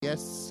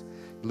Yes.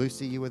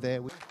 Lucy, you were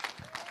there.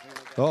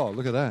 Oh,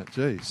 look at that.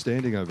 Gee,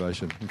 standing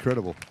ovation.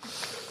 Incredible.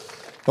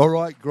 All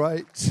right,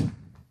 great.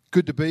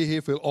 Good to be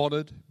here. Feel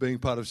honoured being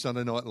part of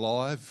Sunday Night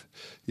Live.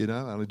 I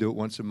only do it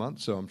once a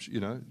month, so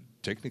I'm,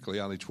 technically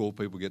only 12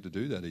 people get to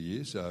do that a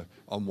year, so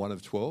I'm one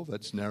of 12.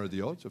 That's narrowed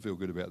the odds. I feel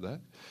good about that.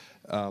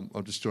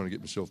 I'm just trying to get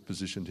myself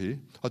positioned here.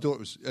 I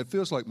thought it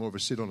feels like more of a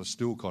sit on a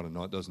stool kind of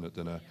night, doesn't it,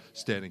 than a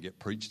stand and get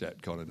preached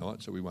at kind of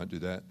night, so we won't do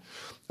that.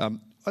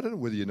 I don't know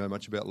whether you know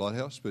much about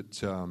Lighthouse, but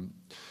some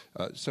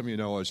of you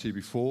know I was here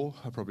before,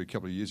 probably a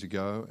couple of years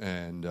ago,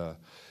 and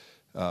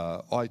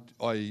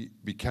I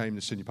became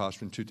the senior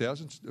pastor in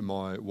 2000.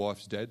 My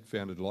wife's dad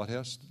founded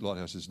Lighthouse.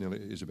 Lighthouse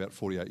is about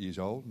 48 years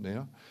old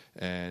now,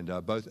 and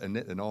both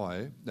Annette and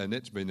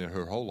Annette's been there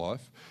her whole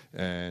life,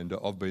 and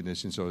I've been there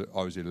since I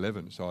was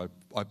 11. So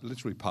I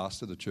literally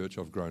pastor the church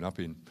I've grown up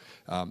in,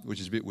 which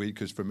is a bit weird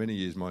because for many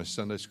years my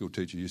Sunday school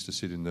teacher used to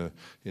sit in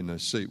the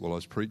seat while I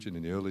was preaching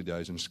in the early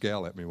days and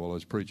scowl at me while I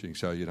was preaching.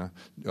 So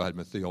I had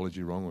my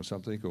theology wrong or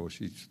something, or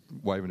she's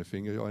waving a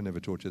finger. I never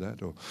taught you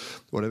that, or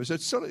whatever. So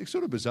it's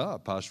sort of bizarre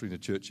pastoring the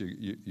church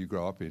you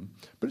grow up in,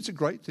 but it's a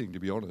great thing, to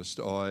be honest.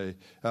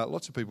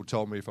 Lots of people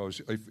told me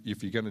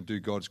if you're going to do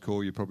God's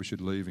call, you probably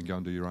should leave and go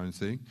and do your own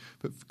thing.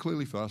 But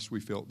clearly for us,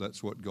 we felt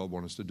that's what God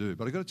wanted us to do.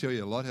 But I've got to tell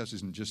you, Lighthouse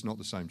isn't just not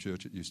the same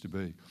church it used to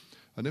be.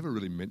 I never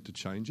really meant to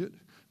change it.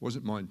 It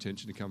wasn't my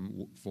intention to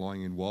come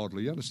flying in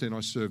wildly. You understand,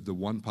 I served the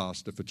one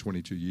pastor for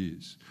 22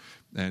 years.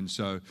 And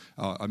so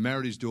I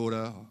married his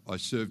daughter. I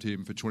served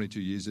him for 22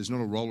 years. There's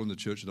not a role in the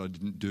church that I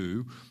didn't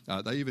do.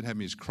 They even had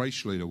me as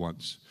creche leader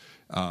once.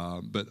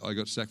 But I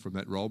got sacked from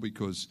that role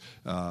because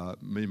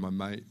me and my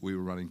mate, we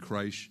were running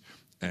creche,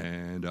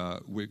 and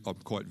I'm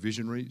quite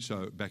visionary.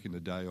 So back in the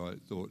day, I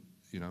thought,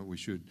 we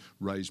should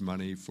raise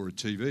money for a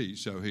TV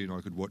so he and I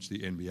could watch the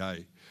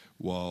NBA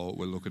while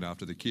we're looking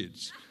after the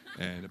kids.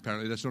 And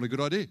apparently that's not a good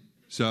idea.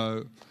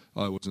 So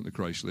I wasn't the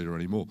creche leader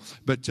anymore.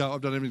 But I've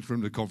done everything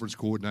from the conference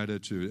coordinator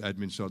to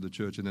admin side of the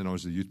church, and then I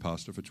was the youth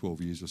pastor for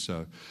 12 years or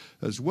so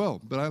as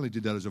well. But I only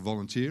did that as a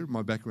volunteer.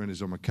 My background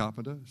is I'm a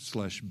carpenter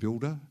 /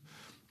 builder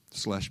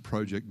 /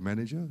 project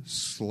manager /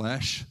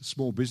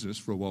 small business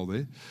for a while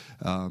there.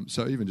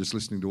 So even just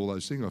listening to all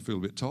those things, I feel a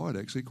bit tired,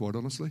 actually, quite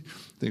honestly.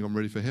 I think I'm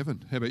ready for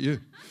heaven. How about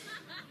you?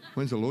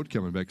 When's the Lord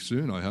coming back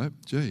soon, I hope?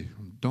 Gee,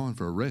 I'm dying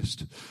for a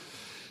rest.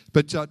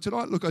 But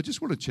tonight, look, I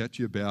just want to chat to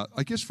you about,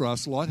 I guess for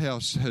us,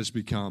 Lighthouse has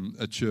become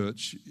a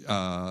church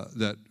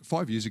that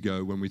 5 years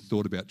ago when we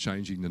thought about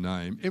changing the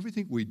name,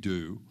 everything we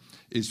do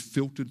is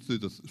filtered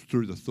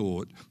through the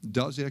thought,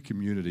 does our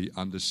community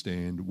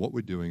understand what we're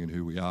doing and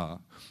who we are?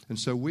 And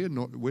so we're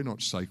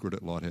not sacred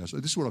at Lighthouse.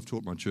 This is what I've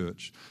taught my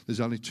church.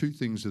 There's only two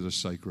things that are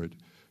sacred,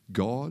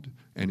 God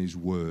and His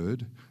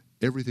Word.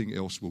 Everything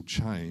else will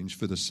change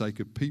for the sake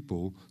of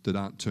people that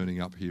aren't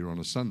turning up here on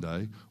a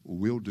Sunday.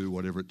 We'll do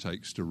whatever it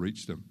takes to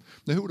reach them.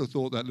 Now, who would have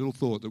thought that little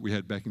thought that we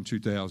had back in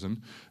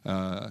 2000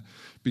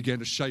 began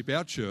to shape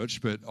our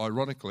church, but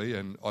ironically,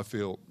 and I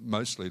feel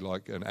mostly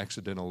like an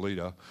accidental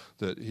leader,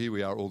 that here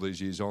we are all these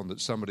years on,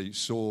 that somebody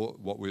saw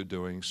what we were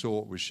doing, saw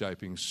what we're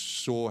shaping,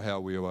 saw how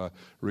we were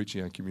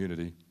reaching our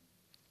community.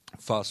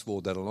 Fast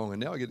forward that along,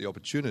 and now I get the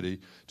opportunity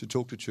to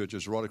talk to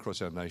churches right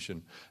across our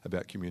nation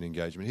about community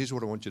engagement. Here's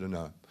what I want you to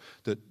know,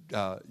 that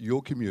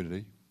your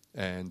community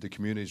and the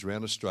communities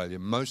around Australia,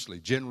 mostly,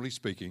 generally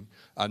speaking,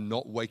 are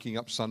not waking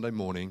up Sunday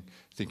morning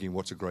thinking,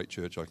 what's a great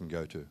church I can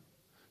go to?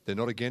 They're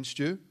not against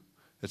you.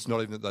 It's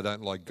not even that they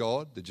don't like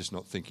God, they're just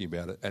not thinking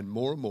about it. And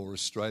more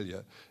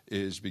Australia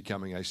is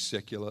becoming a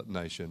secular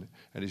nation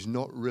and is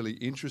not really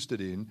interested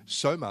in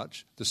so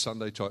much the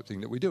Sunday type thing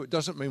that we do. It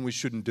doesn't mean we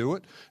shouldn't do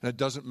it, and it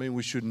doesn't mean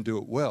we shouldn't do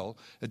it well.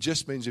 It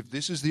just means if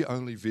this is the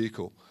only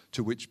vehicle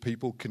to which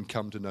people can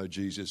come to know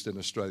Jesus, then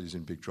Australia's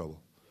in big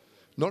trouble.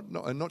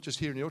 Not just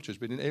here in your church,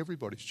 but in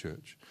everybody's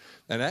church.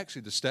 And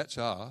actually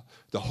the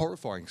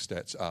horrifying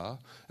stats are,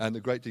 and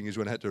the great thing is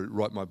when I had to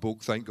write my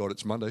book, Thank God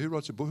It's Monday, who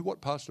writes a book?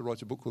 What pastor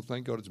writes a book called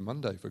Thank God It's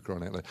Monday, for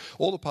crying out loud?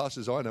 All the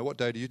pastors I know, what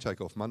day do you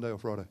take off, Monday or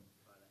Friday?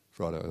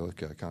 Friday.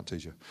 Okay, I can't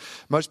teach you.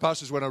 Most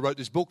pastors, when I wrote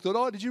this book,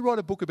 thought, did you write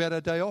a book about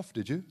our day off,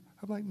 did you?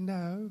 I'm like,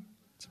 no,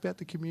 it's about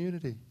the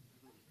community.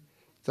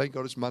 Thank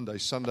God It's Monday.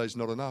 Sunday's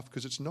not enough,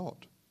 because it's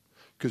not.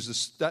 Because the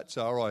stats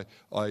are,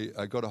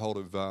 I got a hold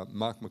of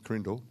Mark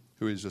McCrindle,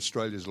 who is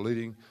Australia's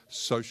leading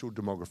social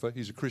demographer.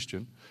 He's a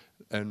Christian,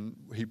 and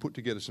he put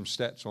together some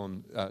stats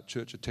on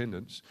church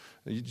attendance.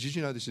 Did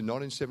you know this? In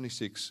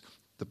 1976,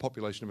 the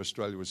population of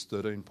Australia was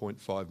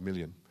 13.5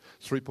 million.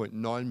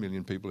 3.9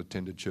 million people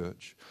attended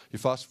church. You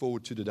fast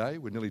forward to today,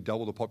 we're nearly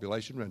double the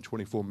population, around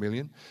 24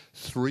 million.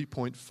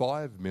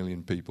 3.5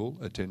 million people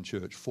attend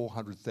church,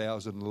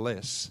 400,000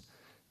 less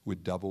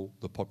with double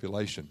the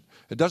population.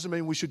 It doesn't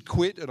mean we should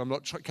quit, and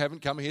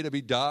haven't come here to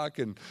be dark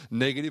and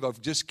negative. I've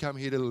just come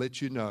here to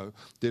let you know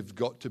we've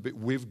got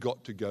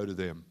to go to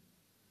them.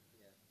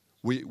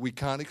 We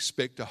can't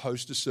expect to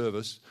host a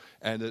service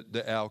and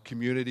that our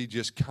community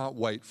just can't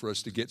wait for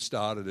us to get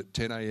started at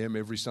 10 a.m.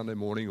 every Sunday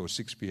morning or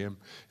 6 p.m.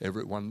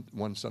 every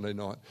one Sunday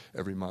night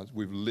every month.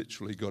 We've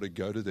literally got to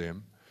go to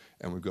them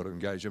and we've got to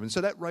engage them. And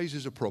so that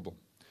raises a problem.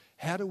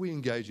 how do we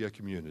engage our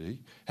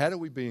community? How do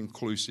we be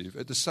inclusive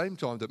at the same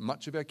time that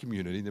much of our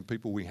community, the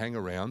people we hang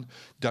around,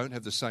 don't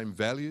have the same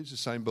values, the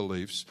same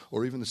beliefs,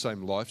 or even the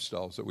same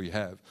lifestyles that we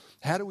have?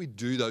 How do we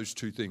do those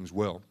two things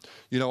well?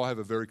 You know, I have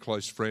a very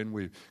close friend.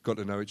 We've got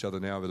to know each other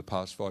now over the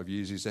past 5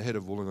 years. He's the head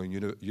of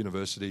Wollongong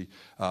University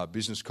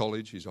Business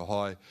College. He's a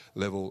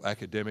high-level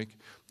academic,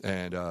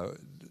 and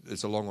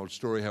it's a long old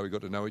story how we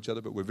got to know each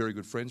other, but we're very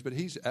good friends. But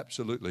he's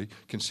absolutely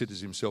considers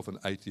himself an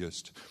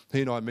atheist.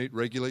 He and I meet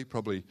regularly,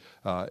 probably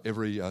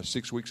every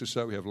 6 weeks or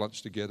so. We have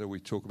lunch together. We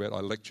talk about,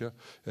 I lecture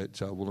at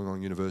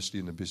Wollongong University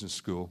in the business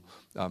school.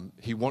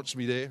 He wants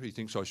me there. He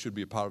thinks I should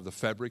be a part of the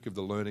fabric of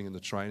the learning and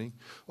the training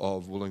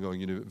of Wollongong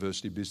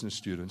University business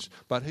students.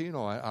 But he and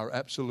I are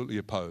absolutely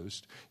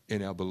opposed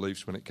in our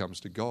beliefs when it comes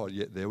to God.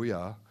 Yet there we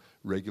are,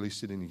 regularly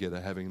sitting together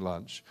having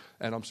lunch.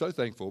 And I'm so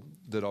thankful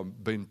that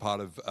I've been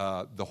part of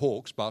the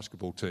Hawks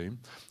basketball team.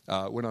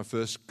 When I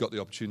first got the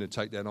opportunity to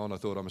take that on, I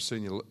thought, I'm a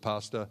senior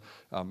pastor,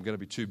 I'm going to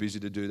be too busy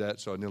to do that,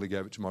 so I nearly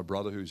gave it to my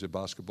brother, who's a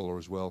basketballer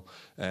as well.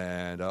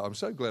 And I'm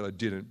so glad I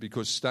didn't,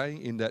 because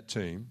staying in that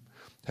team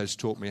has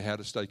taught me how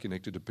to stay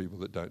connected to people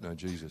that don't know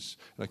Jesus.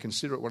 And I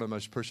consider it one of the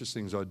most precious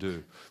things I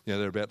do. You know,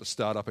 they're about to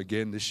start up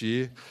again this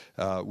year.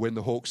 When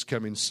the Hawks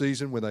come in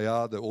season, when they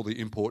are, all the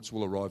imports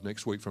will arrive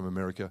next week from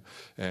America,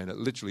 and it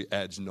literally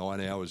adds 9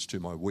 hours to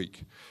my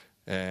week.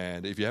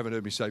 And if you haven't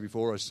heard me say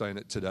before, I was saying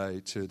it today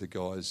to the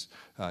guys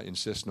in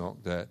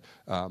Cessnock, that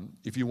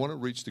if you want to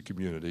reach the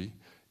community,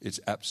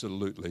 it's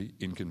absolutely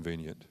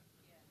inconvenient.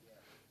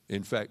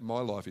 In fact,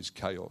 my life is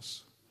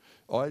chaos.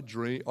 I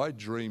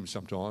dream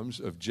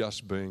sometimes of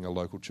just being a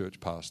local church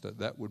pastor.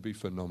 That would be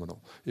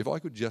phenomenal. If I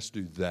could just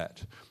do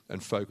that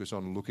and focus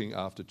on looking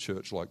after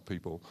church-like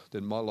people,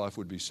 then my life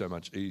would be so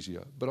much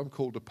easier. But I'm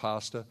called to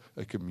pastor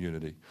a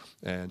community.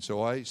 And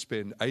so I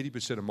spend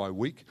 80% of my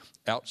week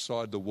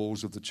outside the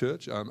walls of the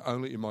church. I'm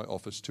only in my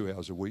office 2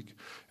 hours a week.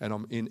 And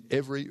I'm in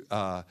every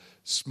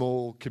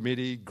small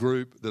committee,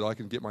 group that I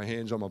can get my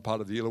hands on. I'm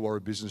part of the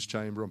Illawarra Business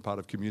Chamber. I'm part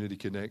of Community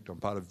Connect. I'm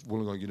part of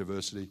Wollongong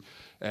University.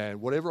 And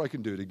whatever I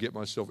can do to get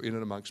myself in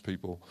and amongst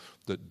people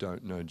that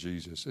don't know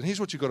Jesus. And here's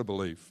what you've got to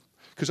believe.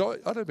 Because I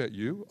don't know about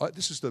you,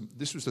 this was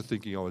the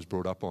thinking I was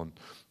brought up on.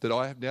 That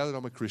I have, now that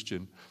I'm a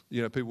Christian,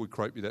 you know, people would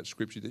quote me that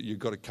scripture that you've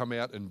got to come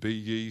out and be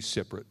ye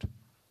separate.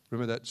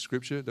 Remember that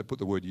scripture? They put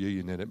the word ye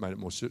in there, it made it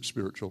more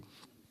spiritual.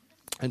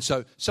 And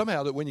so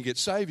somehow that when you get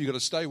saved, you've got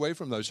to stay away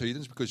from those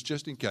heathens, because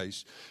just in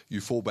case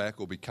you fall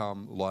back or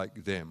become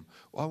like them.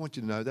 Well, I want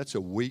you to know that's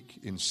a weak,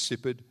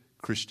 insipid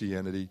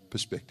Christianity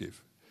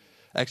perspective.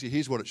 Actually,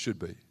 here's what it should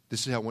be.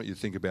 This is how I want you to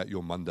think about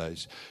your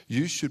Mondays.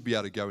 You should be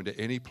able to go into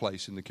any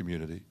place in the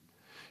community,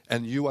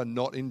 and you are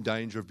not in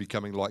danger of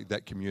becoming like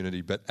that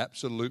community, but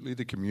absolutely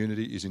the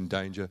community is in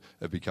danger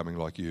of becoming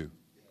like you.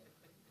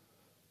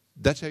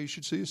 That's how you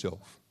should see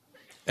yourself.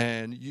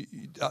 And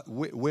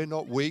we're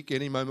not weak.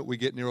 Any moment we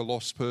get near a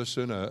lost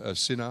person, a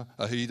sinner,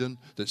 a heathen,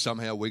 that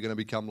somehow we're going to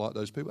become like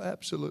those people.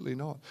 Absolutely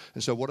not.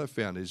 And so what I've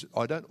found is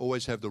I don't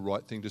always have the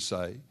right thing to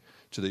say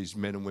to these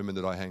men and women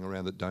that I hang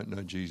around that don't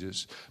know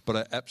Jesus. But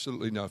I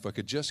absolutely know if I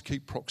could just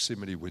keep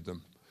proximity with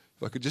them,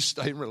 if I could just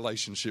stay in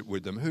relationship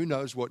with them, who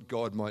knows what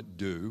God might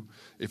do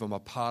if I'm a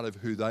part of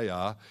who they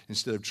are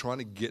instead of trying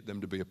to get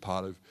them to be a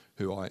part of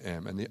who I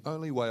am. And the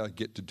only way I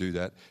get to do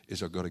that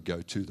is I've got to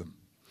go to them.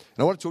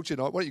 And I want to talk to you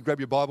tonight. Why don't you grab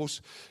your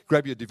Bibles,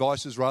 grab your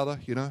devices rather,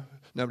 you know.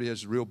 Nobody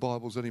has real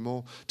Bibles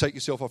anymore. Take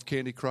yourself off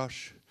Candy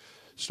Crush.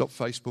 Stop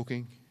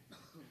Facebooking.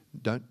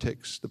 Don't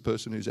text the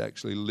person who's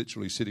actually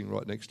literally sitting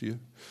right next to you.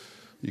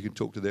 You can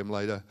talk to them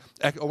later.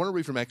 I want to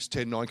read from Acts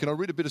 10:9. Can I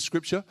read a bit of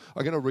scripture?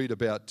 I'm going to read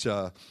about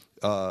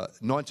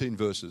 19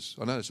 verses.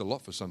 I know it's a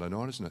lot for Sunday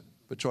night, isn't it?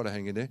 But try to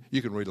hang in there.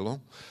 You can read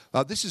along.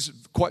 This is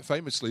quite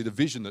famously the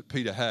vision that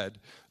Peter had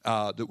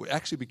that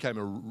actually became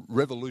a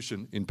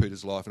revolution in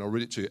Peter's life. And I'll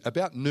read it to you.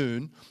 About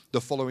noon the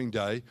following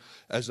day,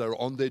 as they were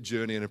on their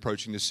journey and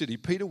approaching the city,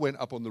 Peter went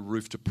up on the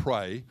roof to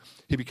pray.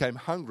 He became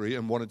hungry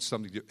and wanted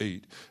something to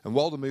eat. And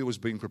while the meal was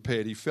being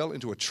prepared, he fell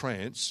into a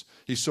trance.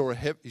 He saw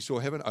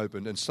heaven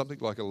opened and something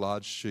like a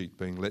large sheet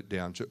being let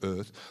down to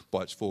earth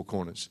by its four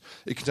corners.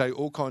 It contained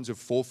all kinds of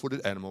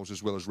four-footed animals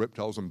as well as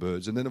reptiles and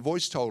birds. And then a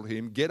voice told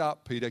him, "Get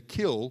up, Peter,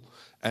 kill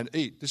and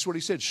eat." This is what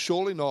he said.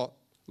 "Surely not,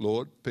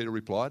 Lord," Peter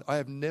replied. "I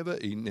have never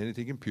eaten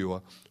anything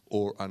impure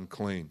or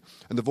unclean."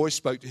 And the voice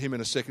spoke to him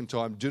in a second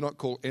time, "Do not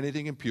call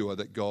anything impure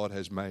that God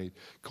has made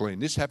clean."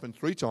 This happened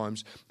 3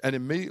 times, and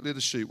immediately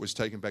the sheet was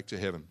taken back to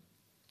heaven.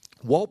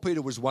 While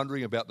Peter was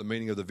wondering about the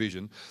meaning of the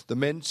vision, the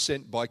men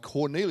sent by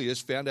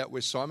Cornelius found out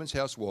where Simon's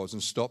house was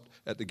and stopped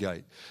at the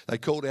gate. They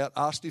called out,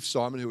 asked if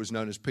Simon, who was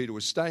known as Peter,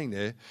 was staying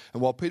there.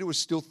 And while Peter was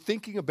still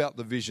thinking about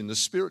the vision, the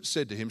Spirit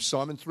said to him,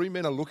 "Simon, 3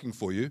 men are looking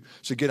for you.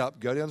 So get up,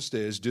 go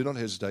downstairs, do not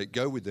hesitate,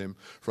 go with them,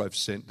 for I've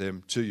sent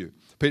them to you."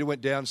 Peter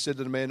went down and said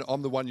to the men,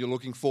 "I'm the one you're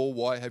looking for.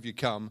 Why have you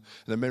come?"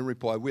 And the men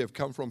replied, "We have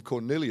come from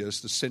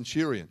Cornelius, the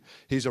centurion.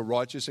 He's a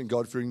righteous and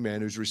God-fearing man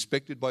who's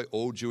respected by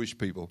all Jewish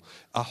people.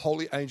 A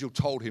holy angel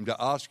told him to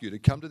to ask you to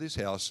come to this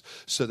house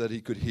so that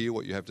he could hear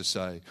what you have to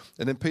say.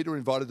 And then Peter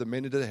invited the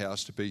men into the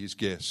house to be his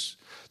guests.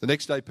 The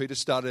next day, Peter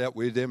started out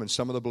with them, and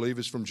some of the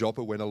believers from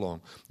Joppa went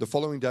along. The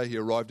following day, he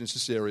arrived in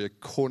Caesarea.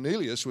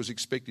 Cornelius was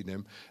expecting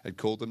them and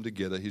called them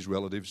together, his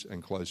relatives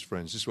and close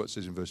friends. This is what it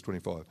says in verse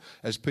 25.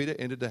 As Peter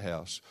entered the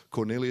house,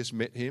 Cornelius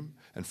met him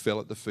and fell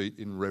at the feet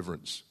in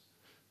reverence.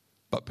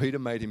 But Peter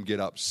made him get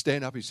up.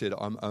 Stand up, he said,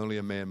 I'm only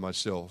a man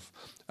myself.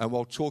 And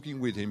while talking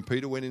with him,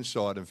 Peter went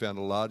inside and found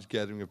a large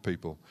gathering of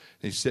people.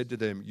 And he said to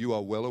them, you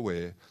are well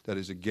aware that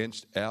it is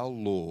against our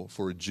law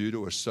for a Jew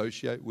to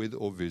associate with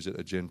or visit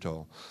a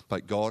Gentile.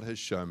 But God has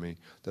shown me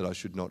that I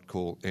should not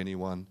call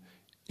anyone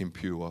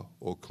impure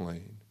or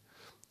clean.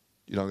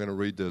 I'm going to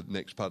read the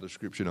next part of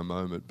Scripture in a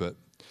moment, but,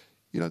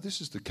 this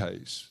is the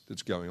case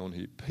that's going on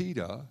here.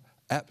 Peter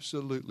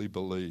absolutely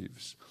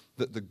believes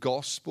that the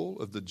gospel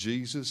of the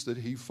Jesus that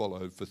he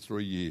followed for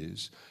 3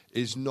 years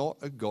is not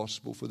a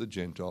gospel for the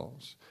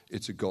Gentiles,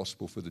 it's a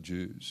gospel for the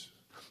Jews.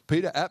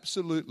 Peter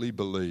absolutely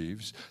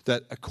believes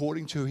that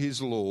according to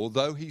his law,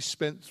 though he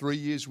spent 3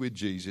 years with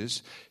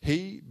Jesus,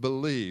 he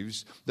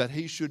believes that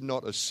he should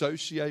not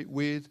associate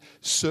with,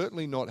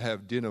 certainly not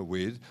have dinner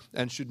with,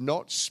 and should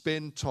not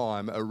spend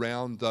time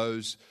around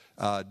those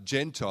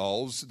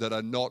Gentiles that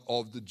are not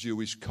of the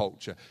Jewish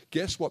culture.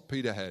 Guess what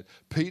Peter had?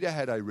 Peter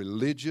had a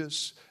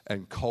religious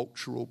and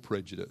cultural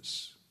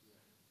prejudice.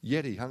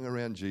 Yet he hung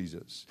around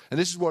Jesus. And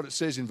this is what it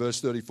says in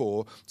verse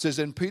 34. It says,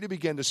 then Peter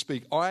began to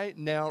speak. I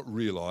now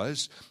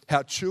realize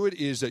how true it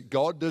is that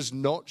God does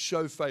not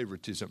show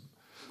favoritism,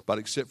 but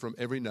accept from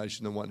every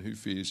nation the one who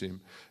fears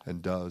him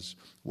and does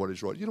what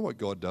is right. You know what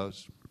God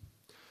does?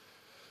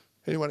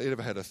 Anyone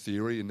ever had a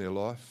theory in their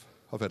life?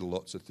 I've had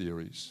lots of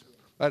theories.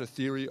 I had a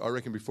theory, I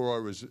reckon, before I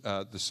was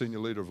the senior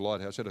leader of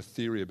Lighthouse, I had a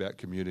theory about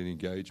community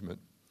engagement.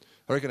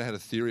 I reckon I had a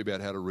theory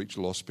about how to reach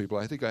lost people.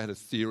 I think I had a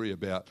theory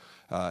about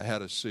how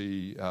to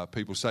see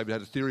people saved. I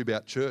had a theory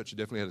about church. I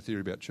definitely had a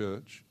theory about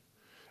church.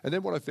 And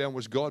then what I found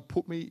was God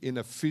put me in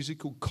a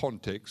physical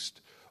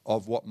context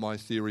of what my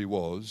theory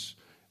was,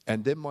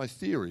 and then my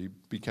theory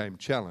became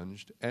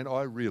challenged, and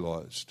I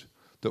realised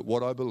that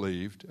what I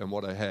believed and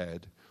what I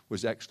had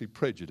was actually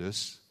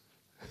prejudice,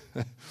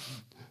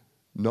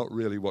 not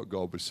really what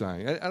God was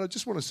saying. And I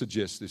just want to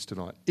suggest this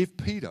tonight. If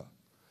Peter,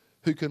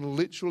 who can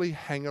literally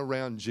hang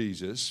around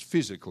Jesus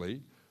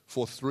physically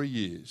for 3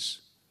 years,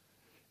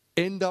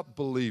 end up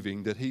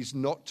believing that he's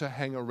not to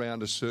hang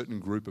around a certain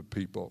group of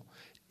people,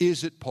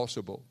 is it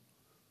possible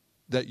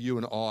that you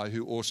and I,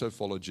 who also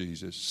follow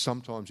Jesus,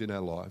 sometimes in our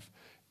life,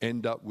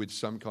 end up with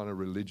some kind of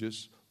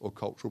religious or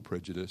cultural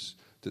prejudice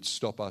that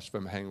stop us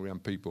from hanging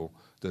around people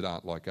that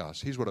aren't like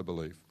us? Here's what I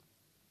believe.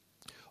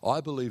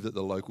 I believe that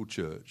the local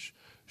church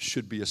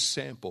should be a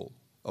sample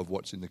of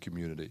what's in the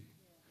community.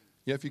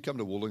 If you come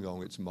to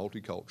Wollongong, it's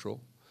multicultural.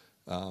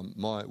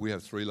 We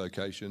have 3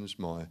 locations.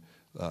 My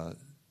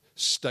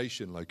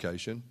station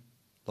location,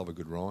 love a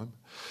good rhyme.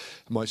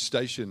 My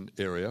station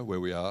area where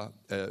we are,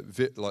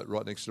 like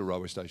right next to the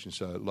railway station,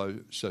 so low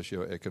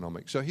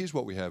socio-economic. So here's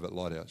what we have at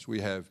Lighthouse.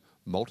 We have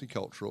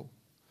multicultural,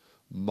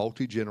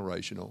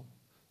 multi-generational,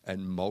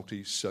 and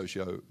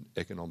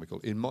multi-socio-economical.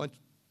 In my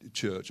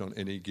church, on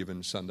any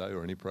given Sunday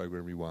or any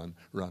program we run,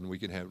 we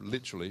can have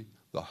literally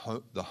the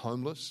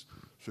homeless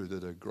through to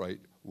the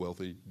great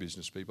wealthy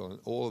business people, and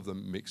all of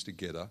them mixed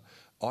together.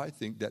 I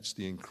think that's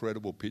the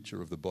incredible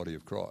picture of the body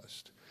of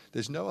Christ.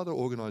 There's no other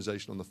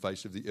organisation on the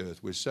face of the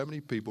earth where so many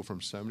people from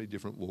so many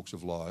different walks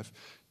of life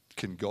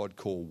can God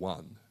call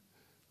one,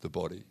 the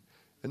body.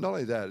 And not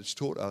only that, it's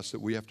taught us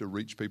that we have to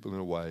reach people in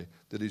a way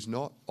that is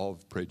not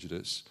of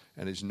prejudice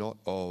and is not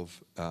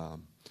of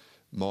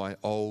my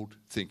old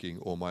thinking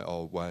or my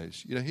old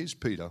ways. Here's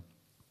Peter.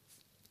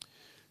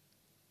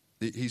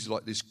 He's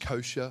like this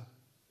kosher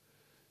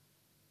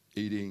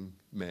eating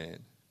man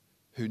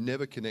who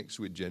never connects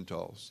with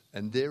Gentiles.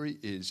 And there he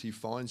is. He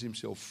finds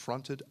himself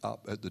fronted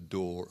up at the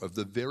door of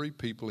the very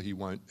people he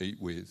won't eat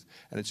with.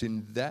 And it's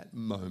in that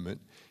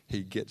moment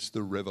he gets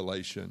the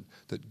revelation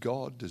that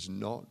God does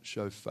not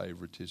show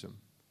favoritism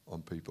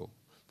on people,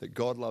 that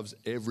God loves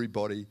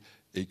everybody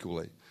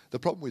equally. The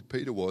problem with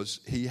Peter was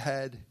he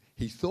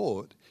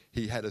thought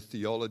he had a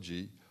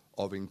theology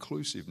of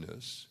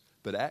inclusiveness,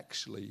 but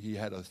actually he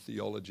had a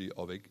theology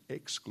of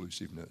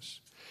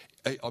exclusiveness.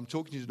 I'm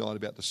talking to you tonight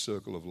about the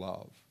circle of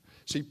love.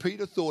 See,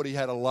 Peter thought he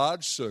had a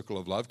large circle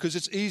of love, because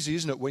it's easy,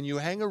 isn't it? When you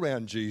hang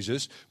around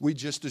Jesus, we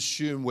just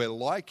assume we're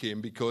like him,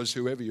 because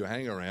whoever you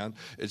hang around,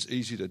 it's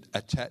easy to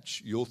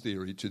attach your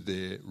theory to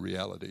their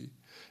reality.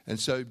 And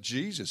so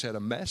Jesus had a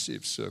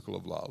massive circle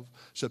of love.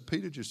 So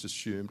Peter just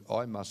assumed,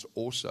 I must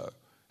also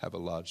have a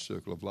large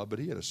circle of love, but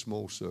he had a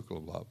small circle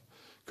of love,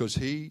 because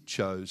he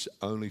chose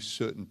only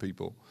certain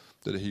people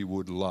that he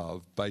would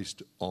love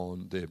based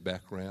on their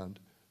background,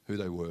 who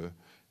they were,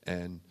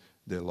 and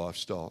their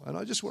lifestyle. And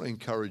I just want to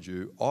encourage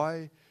you,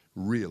 I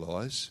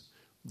realise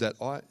that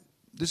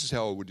this is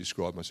how I would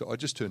describe myself. I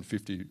just turned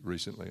 50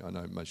 recently. I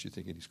know most of you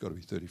thinking he's got to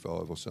be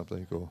 35 or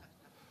something.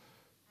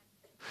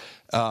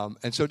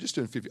 And so I just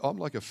turned 50. I'm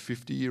like a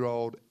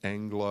 50-year-old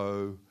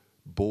Anglo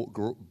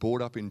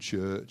brought up in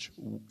church,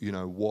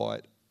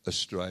 white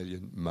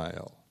Australian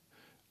male.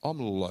 I'm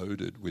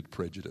loaded with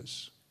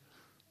prejudice.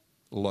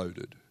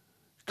 Loaded.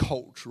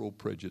 Cultural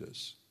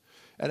prejudice.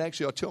 And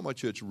actually, I tell my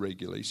church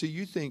regularly, see,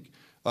 you think,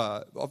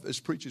 as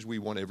preachers, we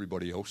want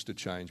everybody else to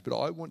change, but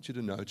I want you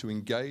to know, to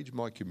engage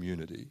my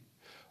community,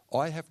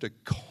 I have to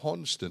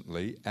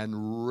constantly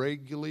and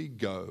regularly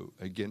go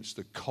against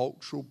the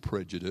cultural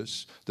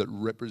prejudice that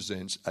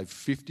represents a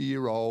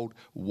 50-year-old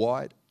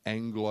white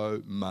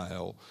Anglo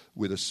male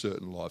with a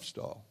certain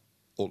lifestyle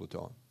all the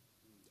time.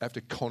 I have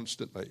to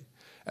constantly.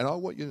 And I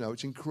want you to know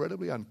it's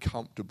incredibly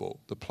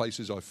uncomfortable, the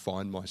places I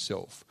find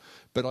myself.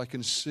 But I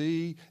can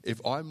see if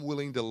I'm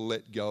willing to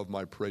let go of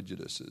my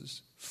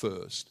prejudices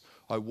first,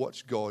 I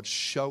watch God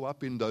show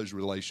up in those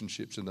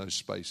relationships and those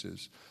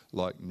spaces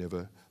like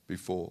never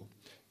before.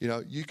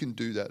 You can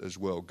do that as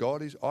well.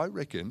 God is, I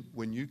reckon,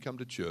 when you come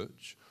to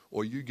church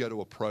or you go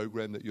to a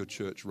program that your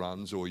church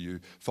runs or you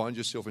find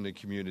yourself in a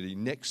community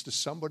next to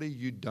somebody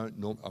you don't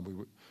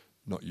normally,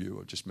 not you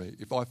or just me,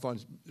 if I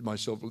find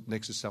myself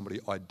next to somebody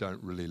I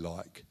don't really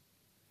like,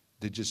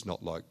 they're just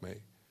not like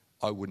me.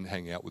 I wouldn't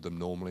hang out with them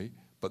normally,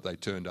 but they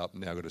turned up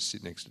and now I've got to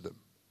sit next to them.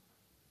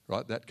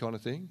 Right? That kind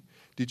of thing.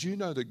 Did you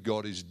know that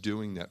God is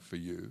doing that for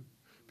you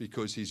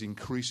because he's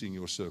increasing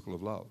your circle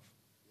of love?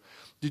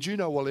 Did you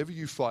know whenever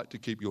you fight to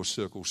keep your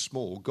circle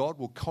small, God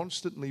will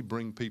constantly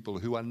bring people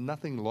who are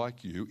nothing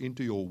like you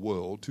into your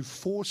world to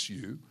force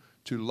you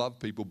to love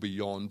people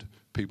beyond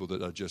people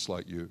that are just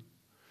like you?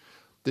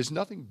 There's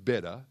nothing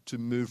better to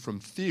move from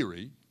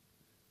theory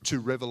to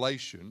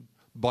revelation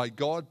by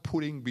God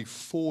putting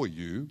before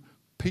you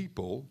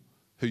people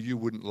who you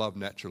wouldn't love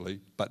naturally,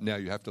 but now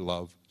you have to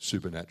love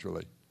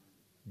supernaturally.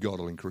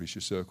 God will increase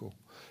your circle.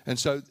 And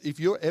so if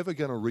you're ever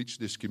going to reach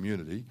this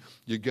community,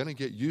 you're going to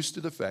get used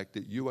to the fact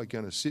that you are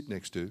going to sit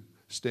next to,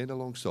 stand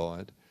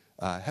alongside,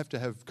 have to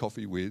have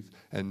coffee with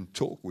and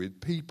talk with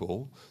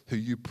people who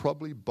you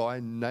probably by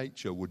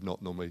nature would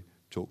not normally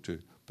talk to.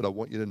 But I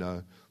want you to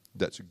know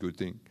that's a good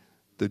thing.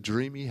 The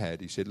dream he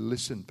had, he said,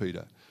 listen,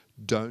 Peter,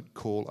 don't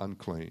call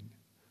unclean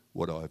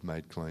what I have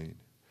made clean.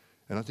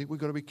 And I think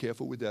we've got to be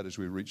careful with that as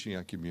we're reaching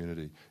our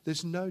community.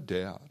 There's no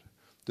doubt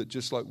that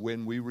just like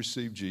when we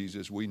receive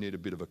Jesus, we need a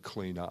bit of a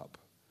clean up.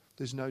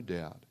 There's no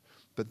doubt.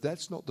 But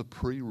that's not the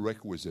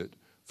prerequisite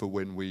for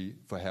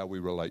how we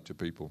relate to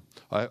people.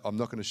 I'm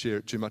not going to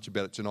share too much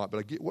about it tonight,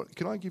 but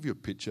can I give you a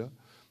picture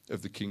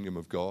of the kingdom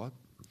of God?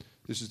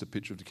 This is the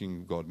picture of the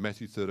kingdom of God.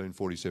 Matthew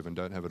 13:47.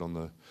 Don't have it on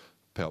the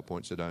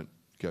PowerPoint, so don't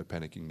go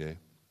panicking there.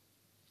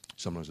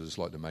 Sometimes I just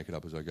like to make it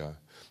up as I go.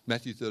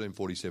 Matthew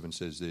 13:47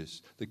 says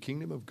this: the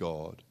kingdom of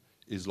God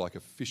is like a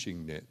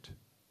fishing net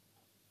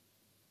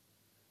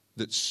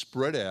that's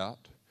spread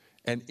out,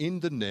 and in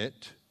the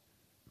net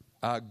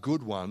are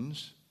good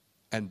ones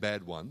and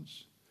bad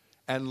ones.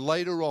 And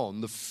later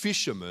on, the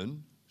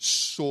fishermen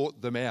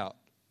sort them out,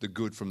 the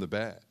good from the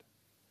bad.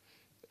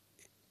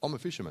 I'm a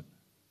fisherman.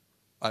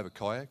 I have a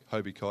kayak,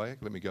 Hobie kayak.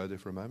 Let me go there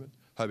for a moment.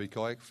 Hobie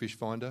kayak, fish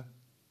finder,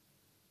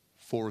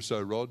 4 or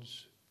so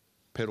rods,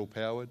 pedal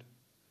powered,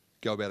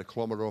 go about 1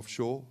 kilometre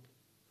offshore.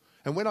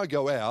 And when I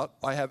go out,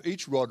 I have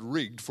each rod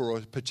rigged for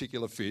a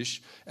particular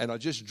fish, and I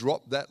just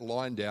drop that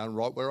line down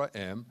right where I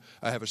am.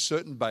 I have a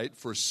certain bait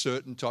for a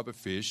certain type of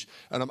fish,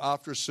 and I'm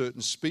after a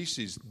certain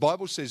species. The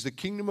Bible says the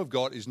kingdom of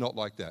God is not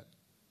like that.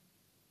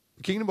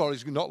 The kingdom of God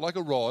is not like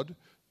a rod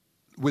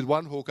with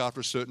one hook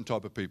after a certain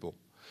type of people.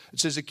 It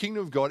says the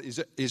kingdom of God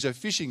is a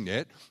fishing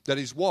net that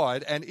is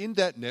wide, and in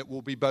that net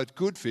will be both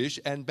good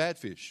fish and bad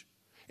fish.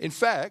 In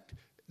fact,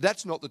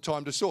 that's not the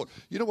time to sort.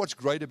 You know what's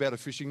great about a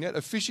fishing net?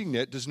 A fishing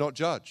net does not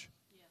judge.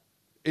 Yeah.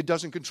 It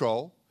doesn't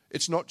control.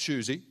 It's not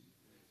choosy.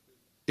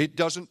 It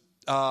doesn't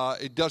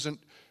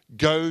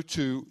go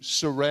to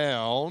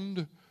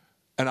surround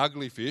an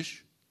ugly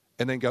fish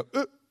and then go,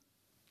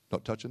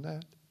 not touching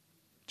that.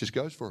 Just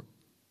goes for it.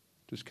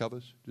 Just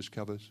covers.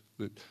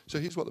 So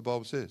here's what the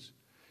Bible says.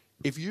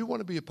 If you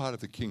want to be a part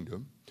of the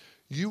kingdom,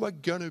 you are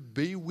going to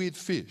be with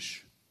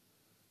fish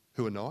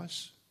who are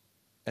nice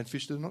and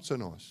fish that are not so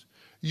nice.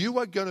 You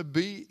are going to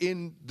be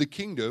in the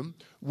kingdom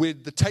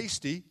with the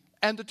tasty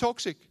and the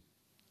toxic.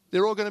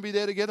 They're all going to be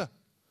there together.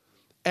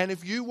 And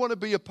if you want to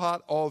be a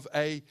part of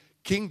a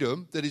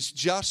kingdom that is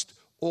just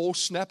all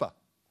snapper,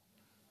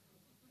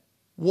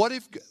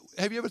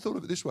 have you ever thought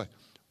of it this way?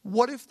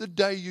 What if the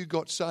day you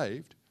got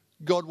saved,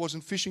 God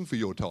wasn't fishing for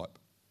your type?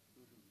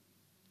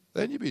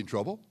 Then you'd be in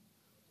trouble.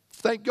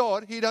 Thank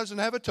God he doesn't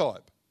have a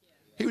type.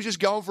 He was just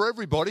going for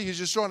everybody. He's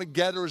just trying to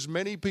gather as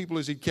many people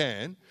as he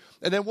can.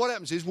 And then what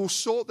happens is we'll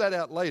sort that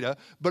out later.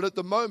 But at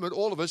the moment,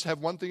 all of us have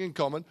one thing in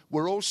common.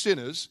 We're all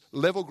sinners,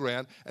 level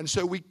ground. And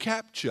so we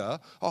capture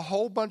a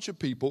whole bunch of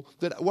people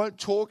that won't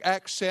talk,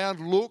 act,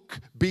 sound, look,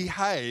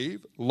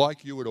 behave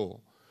like you at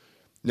all.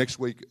 Next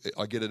week,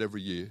 I get it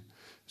every year.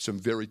 Some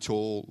very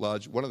tall,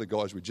 large, one of the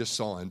guys we just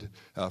signed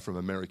from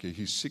America,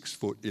 he's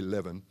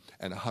 6'11"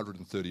 and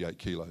 138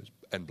 kilos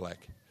and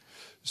black.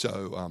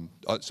 So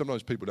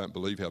sometimes people don't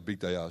believe how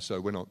big they are.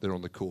 So when they're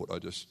on the court, I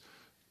just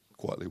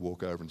quietly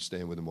walk over and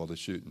stand with them while they're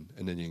shooting.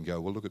 And then you can go,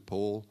 well, look at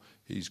Paul.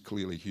 He's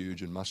clearly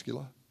huge and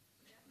muscular.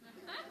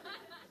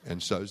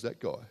 And so's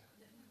that guy.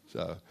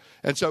 So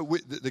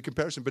the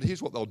comparison, but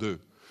here's what they'll do.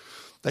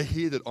 They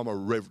hear that I'm a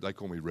Rev, they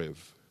call me Rev.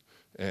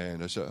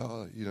 And they say,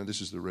 oh,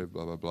 this is the Rev,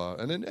 blah, blah, blah.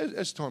 And then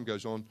as time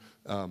goes on,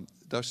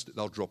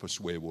 they'll drop a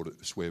swear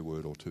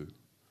word or two.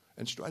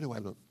 And straight away,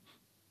 look,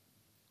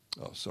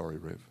 oh, sorry,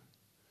 Rev.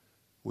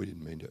 We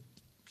didn't mean to.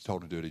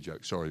 Told a dirty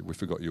joke. Sorry, we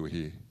forgot you were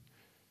here.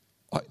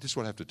 This is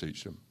what I have to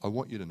teach them. I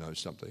want you to know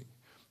something.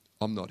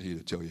 I'm not here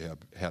to tell you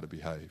how to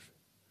behave.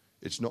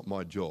 It's not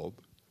my job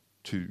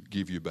to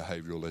give you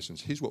behavioural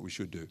lessons. Here's what we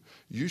should do.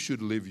 You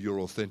should live your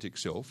authentic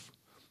self,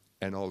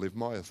 and I'll live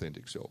my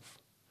authentic self.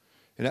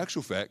 In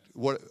actual fact,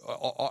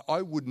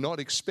 I would not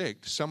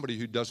expect somebody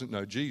who doesn't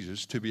know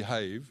Jesus to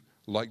behave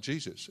like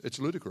Jesus. It's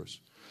ludicrous.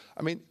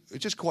 I mean,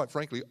 just quite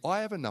frankly, I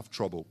have enough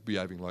trouble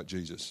behaving like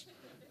Jesus,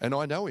 and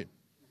I know him.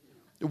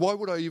 Why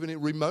would I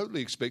even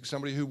remotely expect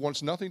somebody who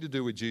wants nothing to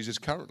do with Jesus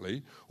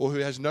currently or who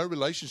has no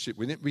relationship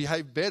with him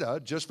behave better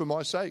just for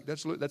my sake?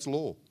 That's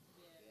law.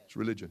 It's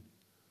religion.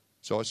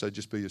 So I say,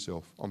 just be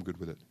yourself. I'm good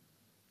with it.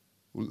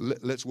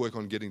 Let's work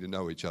on getting to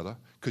know each other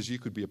because you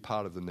could be a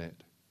part of the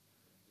net.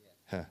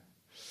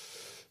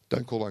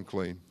 Don't call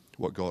unclean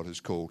what God has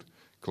called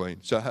clean.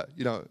 So,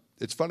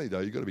 it's funny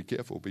though, you've got to be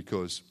careful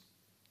because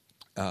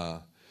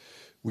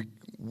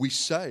we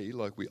say,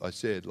 like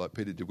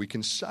Peter did, we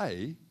can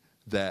say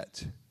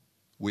that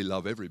we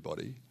love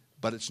everybody,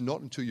 but it's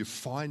not until you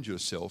find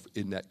yourself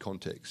in that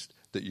context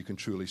that you can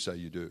truly say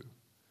you do.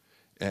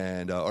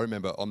 And I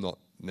remember, I'm not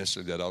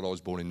necessarily that old. I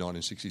was born in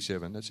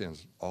 1967. That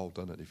sounds old,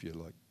 doesn't it? If you're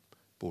like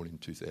born in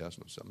 2000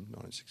 or something,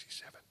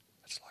 1967.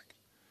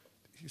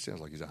 It sounds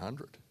like he's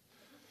 100.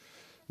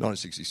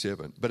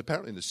 1967. But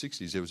apparently in the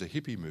 60s there was a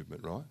hippie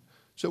movement, right?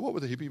 So what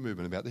was the hippie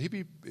movement about?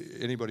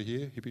 Anybody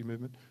here, hippie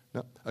movement?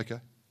 No? Okay.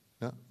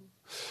 No?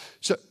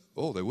 So,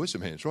 there were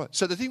some hands, right.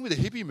 So the thing with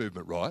the hippie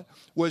movement, right,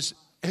 was,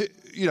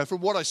 from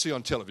what I see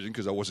on television,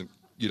 because I wasn't,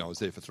 I was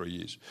there for 3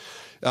 years,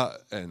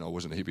 and I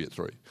wasn't a hippie at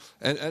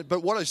 3.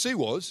 But what I see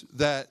was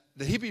that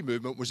the hippie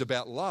movement was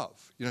about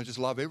love, just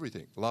love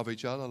everything, love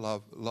each other,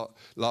 love.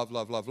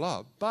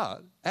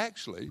 But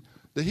actually,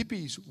 the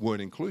hippies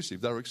weren't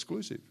inclusive; they were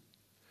exclusive,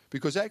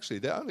 because actually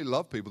they only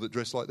loved people that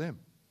dressed like them.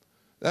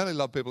 They only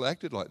loved people that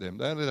acted like them.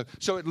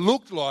 So it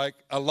looked like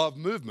a love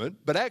movement,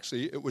 but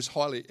actually it was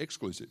highly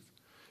exclusive.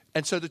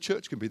 And so the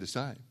church can be the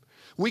same.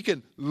 We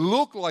can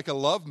look like a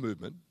love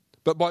movement,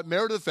 but by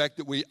merit of the fact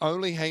that we're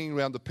only hanging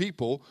around the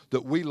people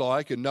that we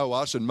like and know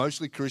us, and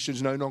mostly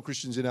Christians, no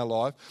non-Christians in our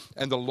life,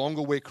 and the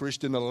longer we're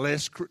Christian, the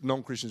less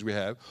non-Christians we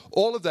have,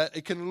 all of that,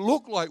 it can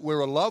look like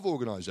we're a love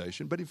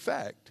organisation, but in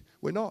fact,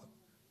 we're not.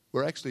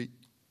 We're actually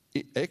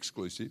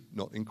exclusive,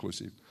 not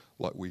inclusive,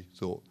 like we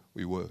thought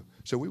we were.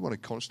 So we want to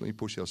constantly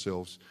push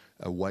ourselves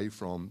away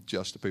from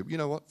just the people. You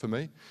know what, for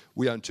me,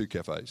 we own 2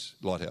 cafes,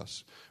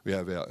 Lighthouse. We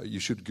have you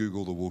should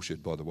Google the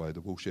Woolshed, by the way, the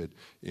Woolshed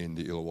in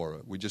the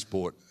Illawarra. We just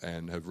bought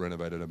and have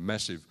renovated a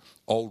massive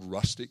old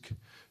rustic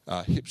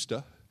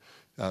hipster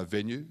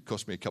venue.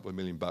 Cost me a couple of $1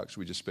 million.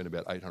 We just spent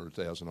about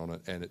 $800,000 on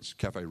it, and it's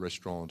cafe,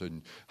 restaurant,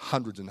 and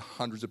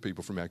hundreds of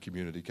people from our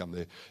community come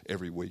there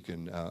every week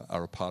and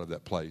are a part of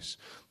that place.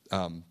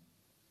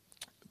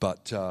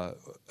 But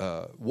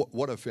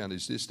what I've found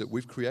is this, that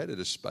we've created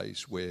a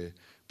space where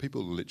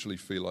people literally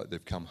feel like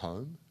they've come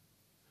home.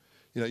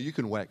 You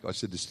can whack, I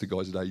said this to the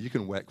guys today, you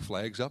can whack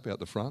flags up out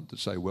the front that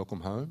say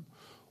welcome home,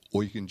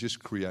 or you can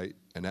just create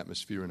an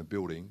atmosphere in a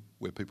building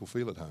where people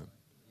feel at home.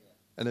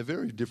 And they're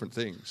very different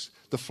things.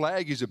 The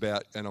flag is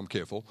about, and I'm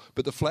careful,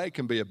 but the flag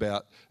can be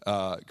about,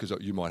 because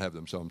you might have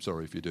them, so I'm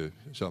sorry if you do.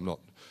 So I'm not,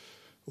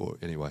 or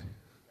anyway,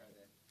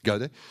 go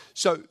there.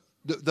 So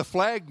the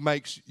flag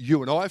makes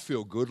you and I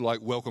feel good, like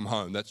welcome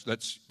home. That's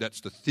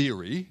the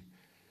theory.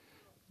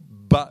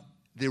 But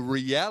the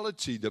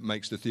reality that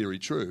makes the theory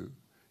true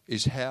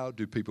is, how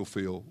do people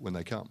feel when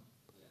they come?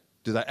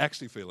 Do they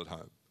actually feel at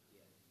home?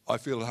 I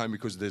feel at home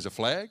because there's a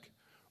flag,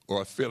 or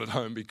I feel at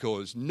home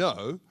because,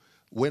 no,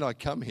 when I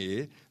come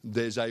here,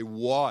 there's a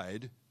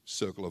wide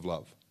circle of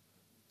love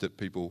that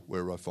people,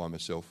 wherever I find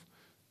myself,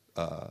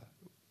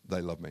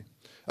 they love me.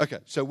 Okay,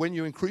 so when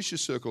you increase your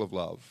circle of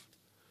love,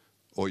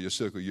 or your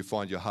circle, you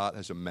find your heart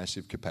has a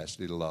massive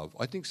capacity to love.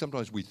 I think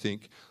sometimes we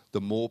think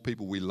the more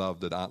people we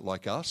love that aren't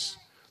like us,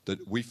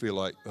 that we feel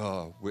like,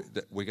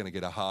 we're going to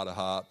get a harder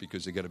heart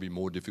because they're going to be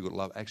more difficult to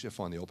love. Actually, I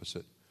find the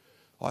opposite.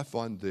 I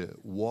find the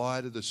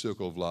wider the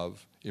circle of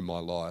love in my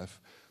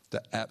life,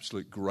 the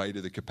absolute greater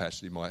the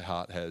capacity my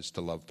heart has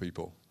to love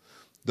people.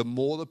 The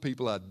more the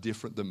people are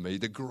different than me,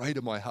 the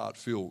greater my heart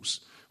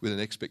feels with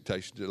an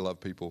expectation to love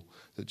people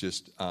that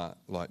just aren't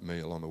like me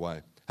along the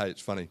way. Hey,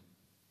 it's funny.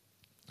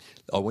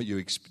 I want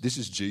you. This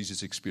is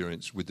Jesus'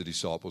 experience with the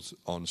disciples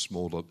on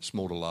small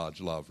to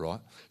large love, right?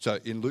 So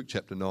in Luke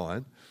chapter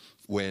 9,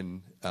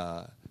 when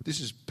this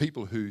is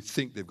people who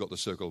think they've got the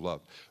circle of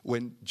love.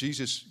 When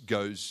Jesus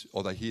goes,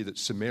 or they hear that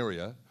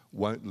Samaria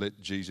won't let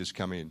Jesus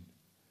come in,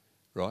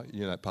 right?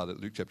 That part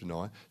of Luke chapter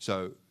 9.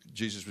 So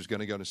Jesus was going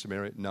to go to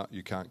Samaria. No,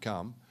 you can't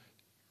come.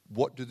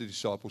 what do the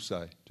disciples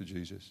say to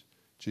Jesus?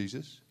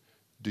 Jesus,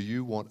 do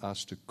you want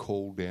us to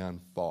call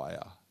down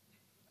fire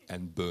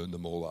and burn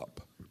them all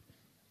up?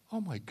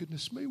 Oh my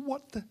goodness me,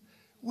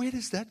 where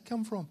does that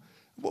come from?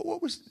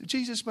 What was,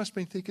 Jesus must have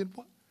been thinking,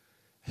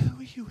 who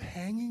are you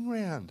hanging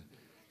around?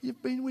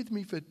 You've been with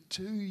me for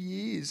 2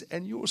 years,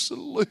 and your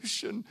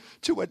solution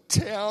to a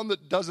town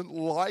that doesn't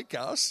like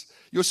us,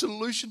 your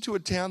solution to a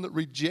town that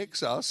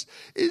rejects us,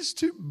 is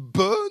to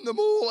burn them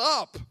all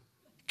up.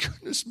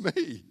 Goodness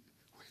me,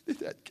 where did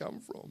that come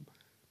from?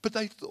 But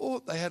they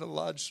thought they had a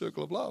large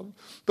circle of love.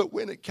 But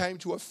when it came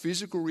to a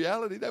physical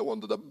reality, they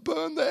wanted to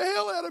burn the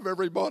hell out of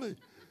everybody.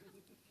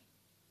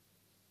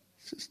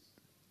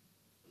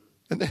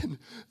 And then,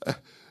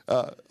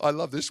 I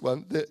love this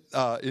one.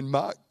 In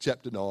Mark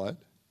chapter 9,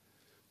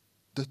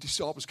 the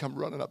disciples come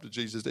running up to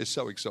Jesus. They're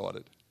so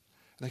excited.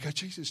 And they go,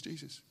 Jesus,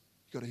 you've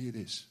got to hear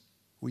this.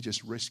 We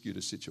just rescued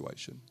a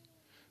situation.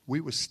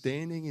 We were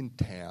standing in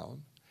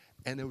town,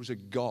 and there was a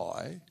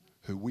guy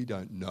who we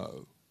don't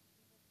know.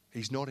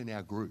 He's not in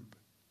our group.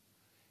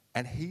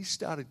 And he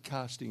started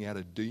casting out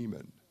a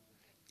demon,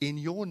 in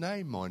your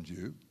name, mind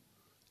you,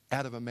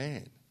 out of a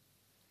man.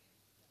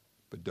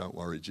 But don't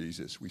worry,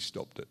 Jesus, we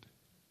stopped it.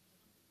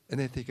 And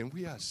they're thinking,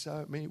 we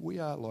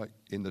are like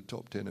in the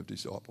top 10 of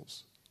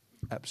disciples.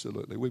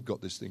 Absolutely. We've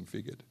got this thing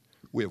figured.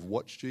 We have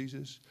watched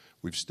Jesus.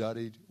 We've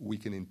studied. We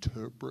can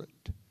interpret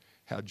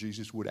how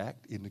Jesus would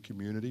act in the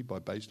community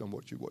based on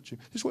what you watch him.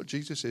 This is what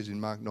Jesus says in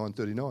Mark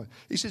 9:39.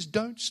 He says,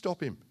 don't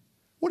stop him.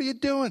 What are you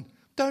doing?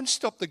 Don't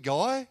stop the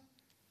guy.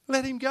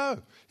 Let him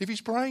go. If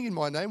he's praying in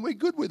my name, we're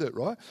good with it,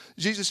 right?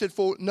 Jesus said,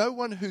 for no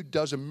one who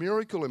does a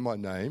miracle in my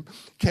name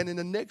can in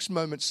the next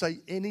moment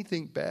say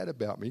anything bad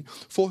about me.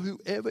 For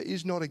whoever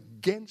is not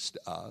against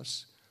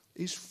us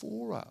is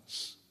for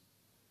us.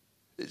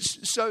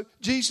 So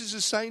Jesus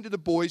is saying to the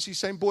boys, he's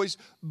saying, boys,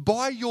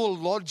 by your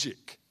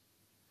logic,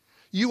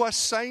 you are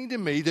saying to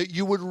me that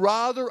you would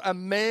rather a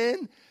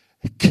man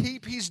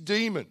keep his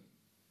demon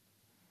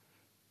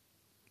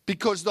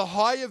because the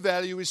higher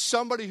value is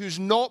somebody who's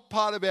not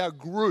part of our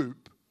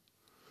group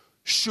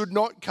should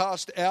not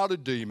cast out a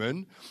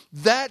demon.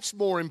 That's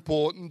more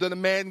important than a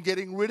man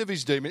getting rid of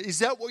his demon. Is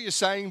that what you're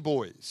saying,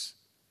 boys?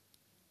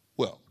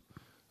 Well,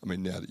 I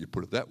mean, now that you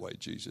put it that way,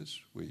 Jesus,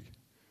 we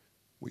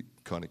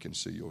kind of can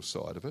see your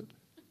side of it.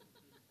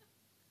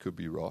 Could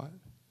be right.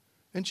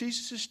 And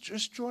Jesus is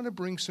just trying to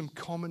bring some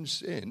common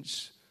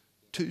sense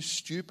to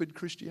stupid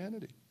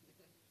Christianity.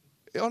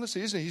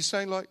 Honestly, isn't he? He's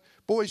saying, like,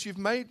 boys,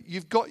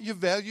 you've got your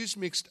values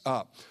mixed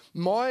up.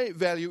 My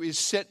value is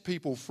set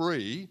people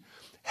free.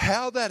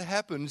 How that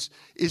happens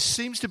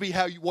seems to be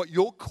what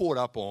you're caught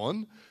up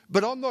on,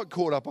 but I'm not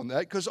caught up on that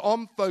because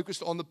I'm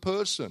focused on the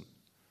person.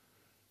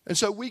 And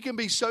so we can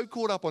be so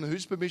caught up on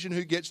whose permission,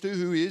 who gets to,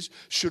 who is,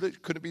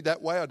 could it be that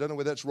way? I don't know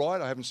whether that's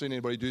right. I haven't seen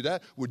anybody do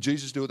that. Would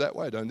Jesus do it that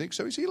way? I don't think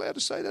so. Is he allowed to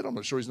say that? I'm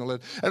not sure he's not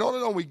allowed. And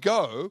on we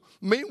go.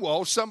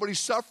 Meanwhile, somebody's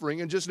suffering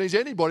and just needs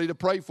anybody to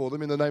pray for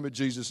them in the name of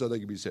Jesus so they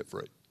can be set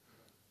free.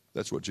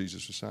 That's what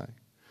Jesus was saying.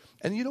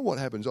 And you know what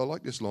happens? I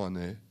like this line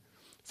there.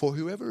 For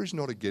whoever is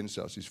not against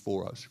us is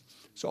for us.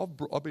 So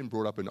I've been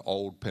brought up in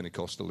old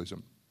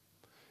Pentecostalism.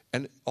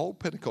 And old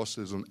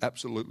Pentecostalism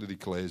absolutely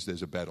declares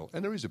there's a battle.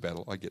 And there is a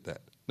battle, I get that,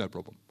 no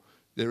problem.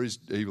 There is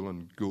evil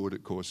and good,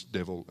 of course,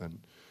 devil and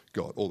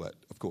God, all that,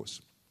 of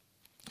course.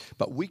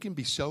 But we can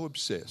be so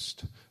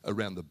obsessed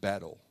around the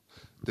battle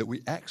that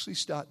we actually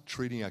start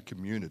treating our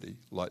community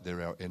like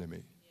they're our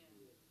enemy.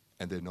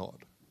 And they're not.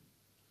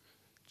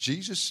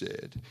 Jesus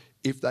said,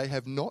 if they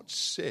have not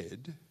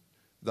said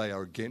they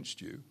are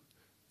against you,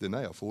 then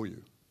they are for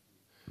you.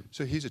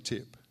 So here's a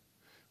tip.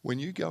 When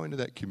you go into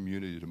that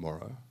community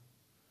tomorrow,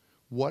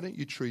 why don't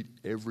you treat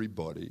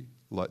everybody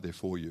like they're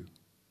for you?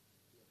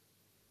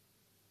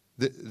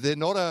 They're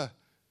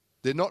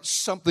not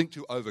something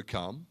to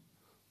overcome.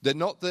 They're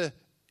not the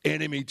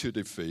enemy to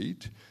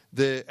defeat.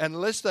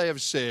 Unless they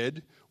have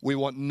said, we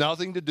want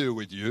nothing to do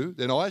with you,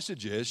 then I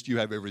suggest you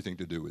have everything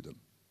to do with them.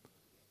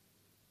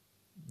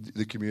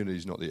 The community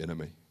is not the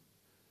enemy.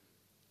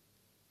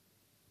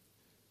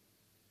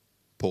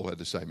 Paul had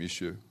the same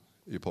issue,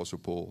 the Apostle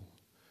Paul.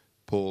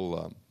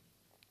 Paul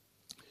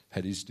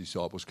had his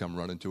disciples come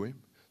running to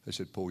him. They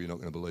said, Paul, you're not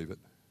going to believe it.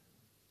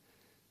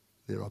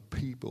 There are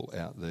people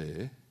out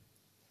there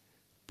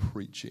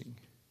preaching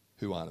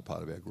who aren't a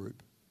part of our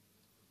group.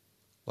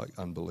 Like,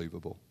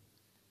 unbelievable.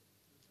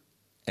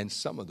 And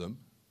some of them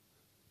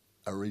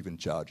are even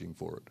charging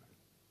for it.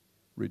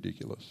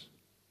 Ridiculous.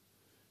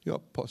 You know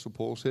what Apostle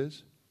Paul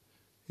says?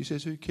 He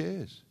says, who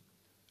cares?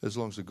 As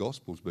long as the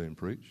gospel's being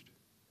preached.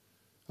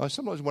 I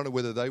sometimes wonder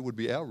whether they would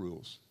be our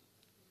rules.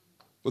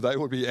 Or they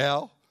would be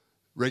our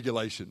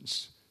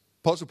regulations.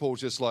 Apostle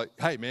Paul's just like,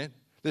 hey man,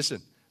 listen,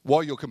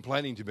 while you're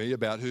complaining to me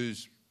about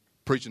who's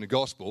preaching the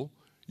gospel,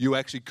 you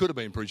actually could have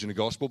been preaching the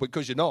gospel, but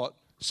because you're not,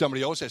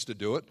 somebody else has to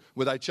do it.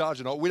 Whether they charge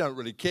or not, we don't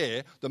really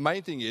care. The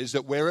main thing is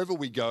that wherever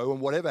we go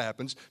and whatever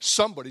happens,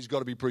 somebody's got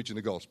to be preaching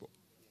the gospel.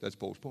 That's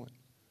Paul's point.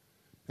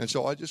 And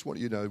so I just want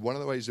you to know, one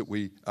of the ways that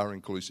we are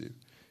inclusive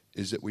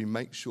is that we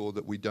make sure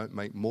that we don't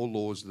make more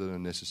laws than are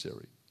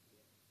necessary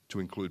to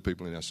include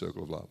people in our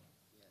circle of love.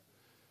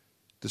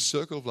 The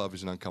circle of love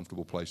is an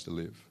uncomfortable place to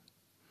live.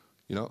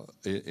 You know,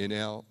 in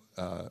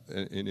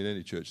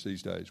any church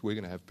these days, we're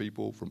going to have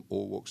people from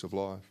all walks of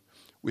life.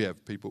 We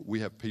have people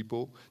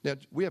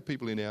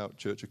in our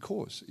church, of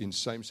course, in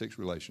same-sex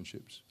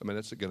relationships. I mean,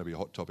 that's going to be a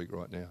hot topic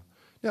right now.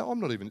 Now, I'm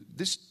not even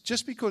this.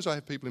 Just because I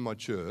have people in my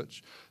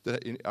church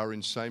that are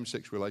in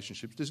same-sex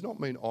relationships does not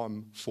mean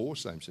I'm for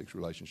same-sex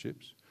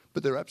relationships,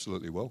 but they're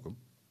absolutely welcome.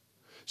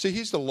 See,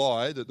 here's the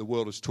lie that the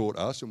world has taught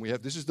us, and we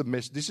have. This is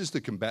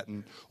the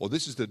combatant, or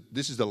this is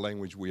the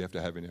language we have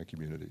to have in our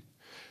community.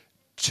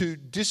 To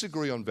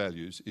disagree on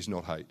values is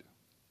not hate.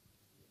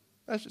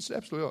 That's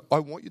absolutely right. I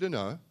want you to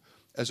know,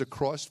 as a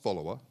Christ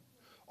follower,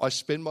 I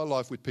spend my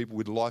life with people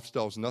with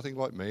lifestyles nothing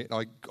like me,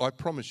 and I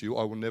promise you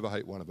I will never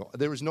hate one of them.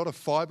 There is not a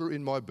fibre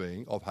in my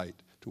being of hate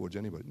towards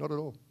anybody, not at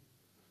all.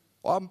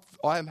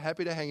 I am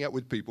happy to hang out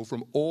with people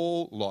from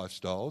all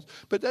lifestyles,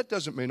 but that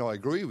doesn't mean I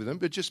agree with them,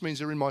 it just means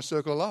they're in my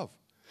circle of love.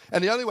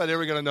 And the only way they're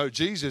ever going to know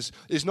Jesus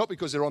is not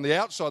because they're on the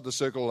outside of the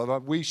circle of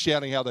love, we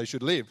shouting how they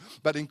should live,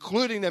 but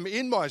including them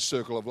in my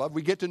circle of love,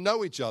 we get to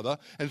know each other,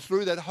 and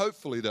through that,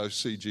 hopefully, they'll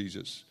see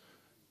Jesus.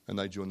 And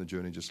they join the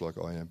journey just like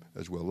I am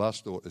as well.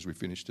 Last thought as we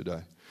finish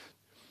today.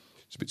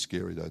 It's a bit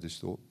scary, though, this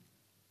thought.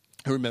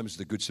 Who remembers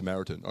the Good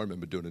Samaritan? I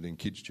remember doing it in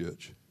kids'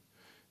 church.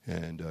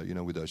 And,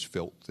 with those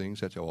felt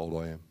things, that's how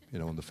old I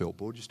am, on the felt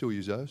board. You still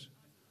use those?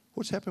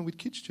 What's happened with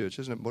kids' church?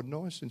 Hasn't it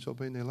modernised since I've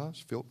been there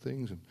last? Felt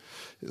things.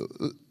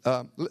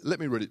 And let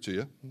me read it to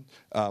you.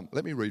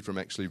 Let me read from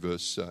actually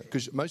verse,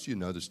 because most of you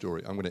know the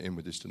story. I'm going to end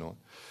with this tonight.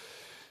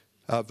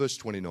 Verse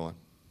 29.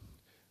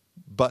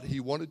 But he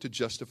wanted to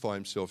justify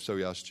himself, so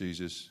he asked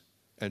Jesus,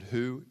 and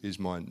who is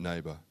my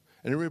neighbour?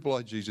 And in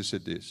reply, Jesus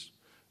said this,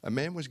 a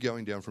man was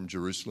going down from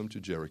Jerusalem to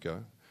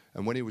Jericho,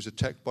 and when he was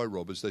attacked by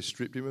robbers, they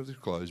stripped him of his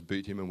clothes,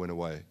 beat him and went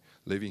away,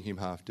 leaving him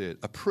half dead.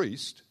 A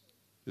priest,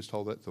 just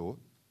hold that thought,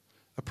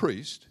 a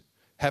priest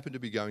happened to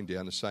be going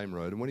down the same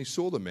road, and when he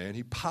saw the man,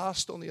 he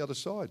passed on the other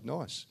side.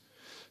 Nice.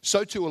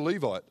 So too a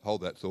Levite,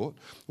 hold that thought,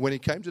 when he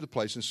came to the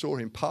place and saw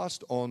him,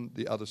 passed on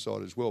the other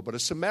side as well. But a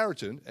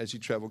Samaritan, as he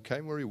travelled,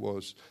 came where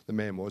the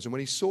man was, and when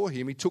he saw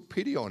him, he took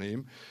pity on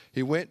him.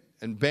 He went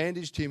and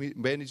bandaged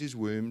his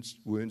wounds,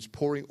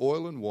 pouring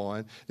oil and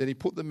wine. Then he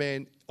put the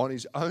man on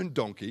his own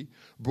donkey,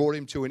 brought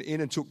him to an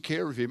inn and took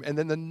care of him. And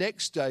then the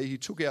next day he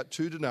took out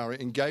 2 denarii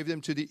and gave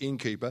them to the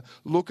innkeeper.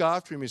 Look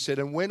after him, he said,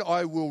 and when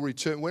I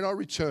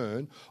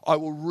return, I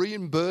will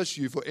reimburse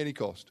you for any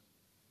cost.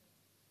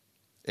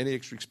 Any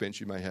extra expense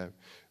you may have.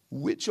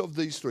 Which of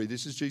these three,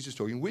 this is Jesus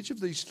talking, which of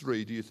these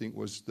three do you think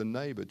was the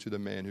neighbour to the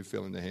man who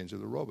fell in the hands of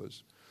the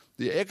robbers?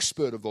 The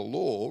expert of the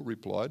law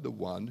replied, the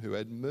one who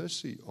had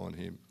mercy on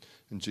him.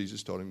 And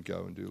Jesus told him,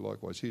 go and do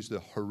likewise. Here's the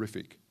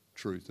horrific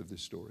truth of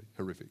this story.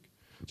 Horrific.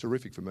 It's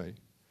horrific for me.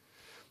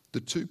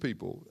 The two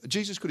people,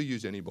 Jesus could have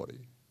used anybody,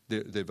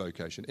 their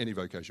vocation, any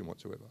vocation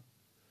whatsoever.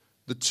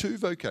 The two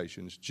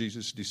vocations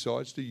Jesus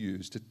decides to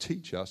use to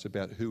teach us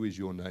about who is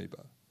your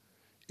neighbour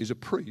is a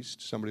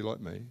priest, somebody like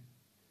me,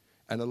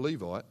 and a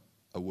Levite,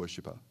 a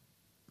worshipper.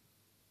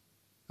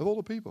 Of all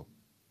the people.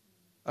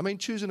 I mean,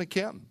 choose an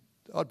accountant.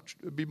 I'd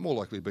be more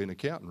likely to be an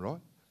accountant,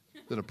 right?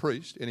 Than a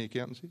priest. Any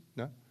accountancy?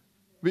 No?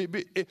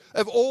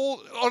 Of all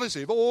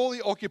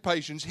the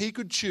occupations he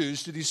could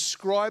choose to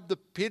describe the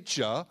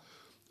picture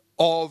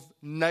of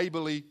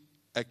neighbourly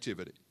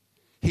activity,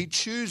 he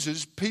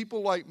chooses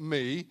people like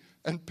me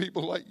and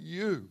people like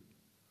you.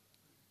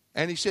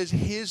 And he says,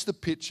 here's the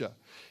picture.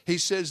 He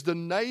says the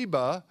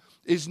neighbour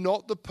is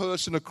not the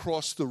person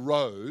across the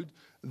road.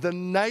 The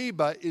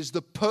neighbour is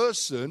the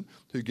person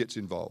who gets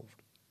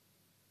involved.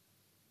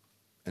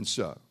 And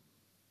so,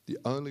 the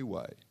only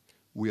way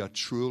we are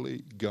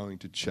truly going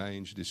to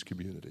change this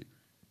community,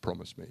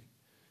 promise me,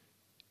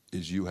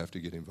 is you have to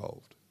get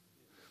involved.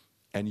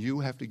 And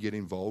you have to get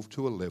involved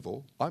to a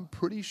level, I'm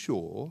pretty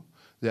sure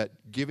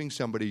that giving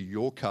somebody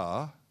your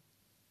car,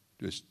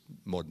 just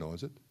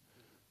modernise it,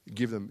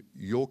 give them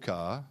your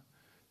car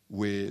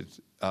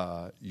with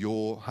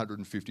your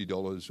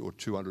 $150 or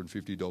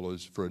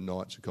 $250 for a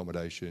night's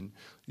accommodation,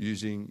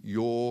 using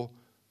your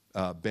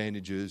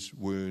bandages,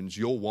 wounds,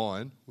 your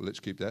wine. Well, let's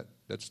keep that.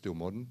 That's still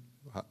modern,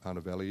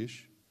 Hunter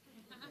Valley-ish.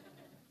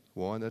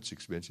 Wine, that's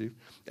expensive.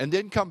 And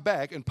then come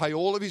back and pay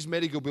all of his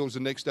medical bills the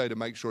next day to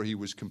make sure he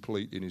was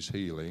complete in his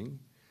healing.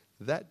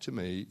 That, to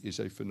me, is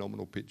a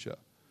phenomenal picture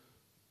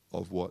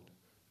of what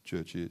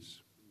church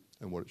is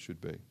and what it should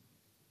be.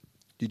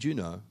 Did you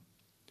know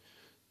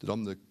that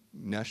I'm the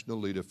national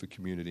leader for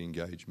community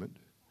engagement,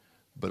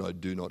 but I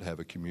do not have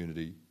a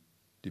community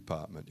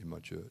department in my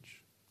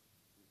church?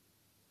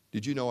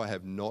 Did you know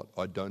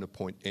I don't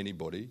appoint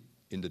anybody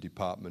in the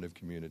department of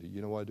community?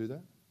 You know why I do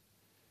that?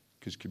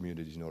 Because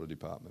community is not a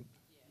department.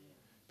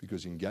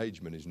 Because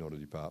engagement is not a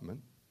department.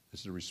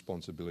 It's the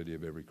responsibility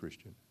of every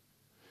Christian.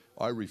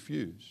 I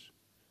refuse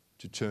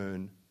to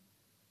turn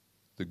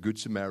the Good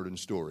Samaritan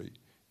story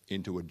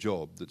into a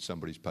job that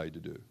somebody's paid to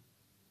do.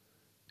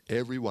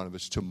 Every one of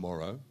us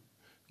tomorrow,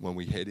 when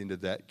we head into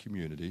that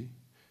community,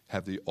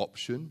 have the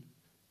option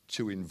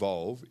to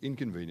involve,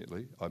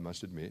 inconveniently, I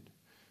must admit,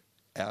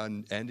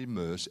 and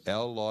immerse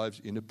our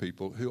lives into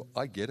people who,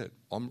 I get it,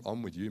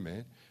 I'm with you,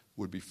 man,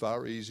 would be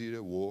far easier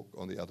to walk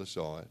on the other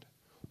side.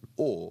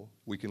 Or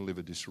we can live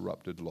a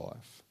disrupted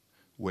life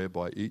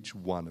whereby each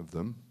one of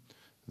them,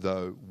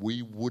 though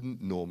we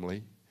wouldn't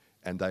normally,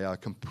 and they are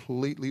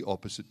completely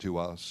opposite to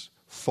us,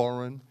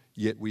 foreign,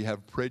 yet we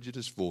have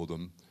prejudice for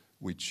them,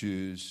 we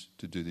choose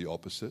to do the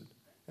opposite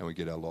and we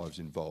get our lives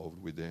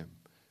involved with them.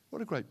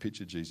 What a great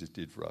picture Jesus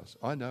did for us.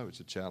 I know it's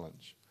a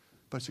challenge,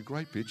 but it's a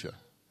great picture.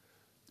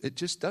 It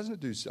just doesn't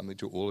do something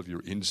to all of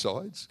your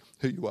insides,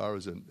 who you are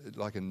as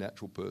like a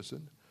natural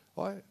person.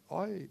 I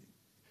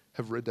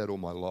have read that all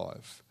my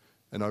life,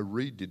 and I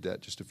redid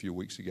that just a few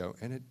weeks ago,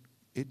 and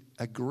it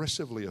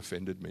aggressively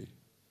offended me.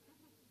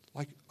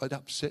 Like it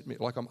upset me,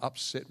 like I'm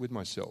upset with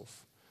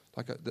myself.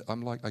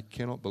 I'm like, I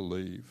cannot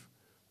believe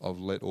I've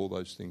let all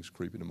those things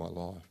creep into my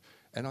life.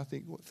 And I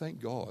think, well, thank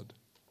God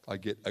I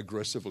get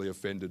aggressively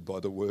offended by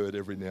the word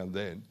every now and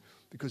then,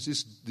 because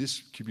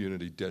this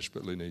community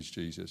desperately needs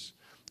Jesus.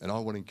 And I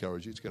want to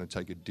encourage you, it's going to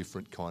take a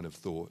different kind of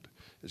thought.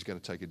 It's going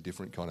to take a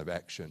different kind of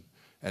action.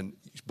 And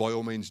by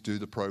all means, do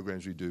the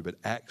programs we do, but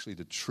actually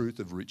the truth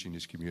of reaching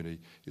this community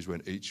is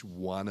when each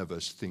one of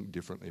us think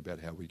differently about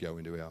how we go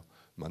into our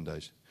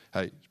Mondays.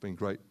 Hey, it's been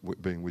great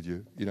being with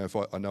you. You know,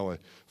 I know I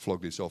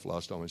flogged this off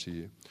last time I was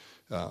here.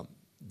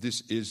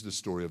 This is the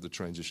story of the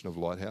transition of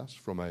Lighthouse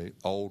from an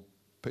old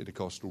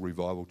Pentecostal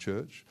revival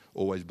church,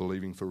 always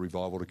believing for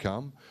revival to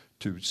come,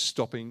 to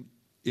stopping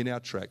in our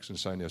tracks and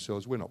saying to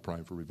ourselves, we're not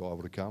praying for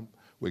revival to come.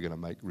 We're going to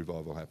make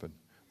revival happen.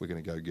 We're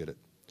going to go get it.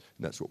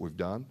 And that's what we've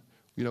done.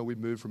 You know, we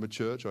moved from a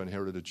church. I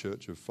inherited a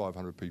church of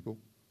 500 people.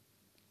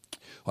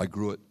 I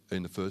grew it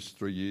in the first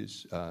 3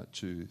 years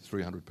to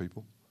 300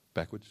 people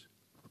backwards.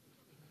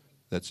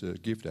 That's a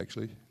gift,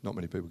 actually. Not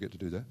many people get to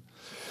do that.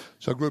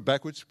 So I grew it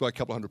backwards by a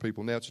couple of hundred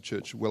people. Now it's a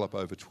church well up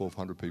over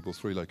 1,200 people,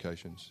 3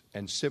 locations.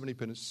 And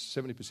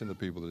 70% of the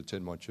people that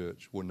attend my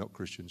church were not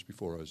Christians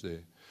before I was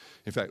there.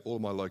 In fact, all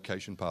of my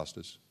location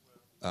pastors,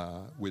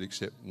 with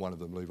except one of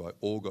them, Levi,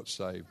 all got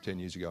saved 10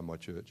 years ago in my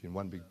church in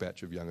one big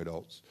batch of young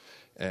adults.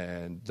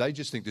 And they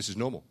just think this is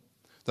normal.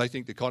 They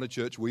think the kind of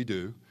church we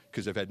do,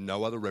 because they've had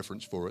no other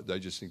reference for it, they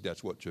just think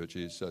that's what church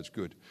is, so it's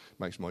good.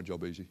 Makes my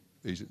job easy.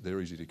 They're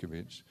easy to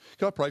convince.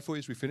 Can I pray for you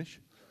as we finish?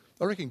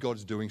 I reckon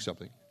God's doing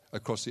something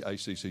across the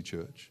ACC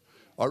church.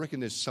 I reckon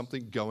there's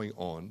something going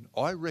on.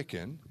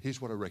 Here's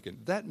what I reckon.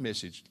 That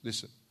message,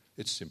 listen,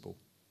 it's simple.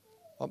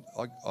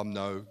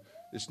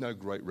 It's no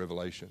great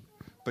revelation.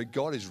 But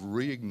God is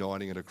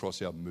reigniting it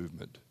across our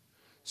movement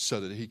so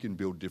that he can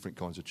build different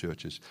kinds of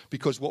churches.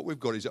 Because what we've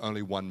got is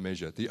only one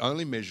measure. The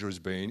only measure has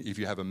been if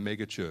you have a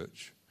mega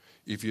church.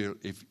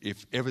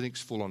 If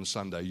everything's full on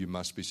Sunday, you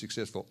must be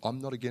successful. I'm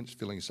not against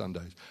filling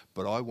Sundays,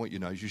 but I want you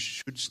to know you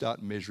should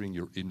start measuring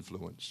your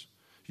influence.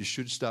 You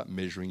should start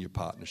measuring your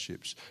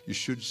partnerships. You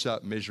should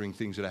start measuring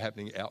things that are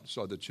happening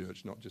outside the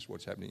church, not just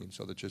what's happening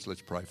inside the church.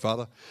 Let's pray.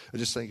 Father, I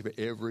just thank you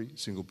for every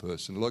single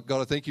person. Lord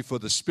God, I thank you for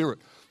the Spirit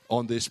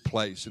on this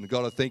place. And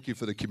God, I thank you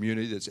for the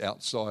community that's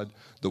outside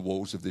the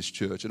walls of this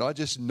church. And I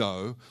just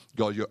know,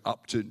 God, you're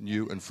up to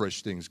new and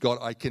fresh things. God,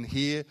 I can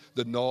hear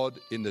the nod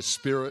in the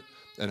spirit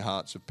and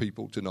hearts of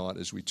people tonight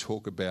as we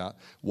talk about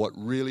what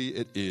really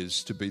it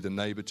is to be the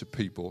neighbour to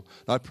people.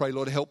 And I pray,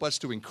 Lord, help us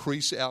to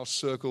increase our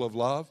circle of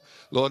love.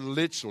 Lord,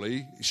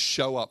 literally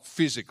show up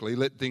physically.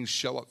 Let things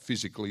show up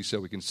physically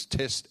so we can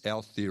test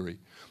our theory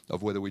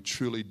of whether we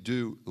truly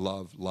do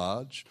love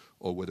large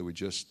or whether we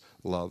just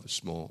love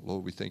small.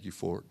 Lord, we thank you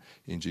for it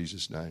in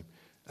Jesus' name.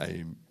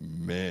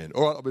 Amen.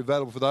 All right, I'll be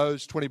available for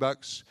those.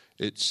 $20.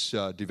 It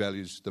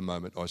devalues the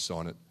moment I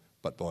sign it,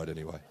 but buy it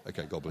anyway.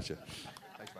 Okay, God bless you.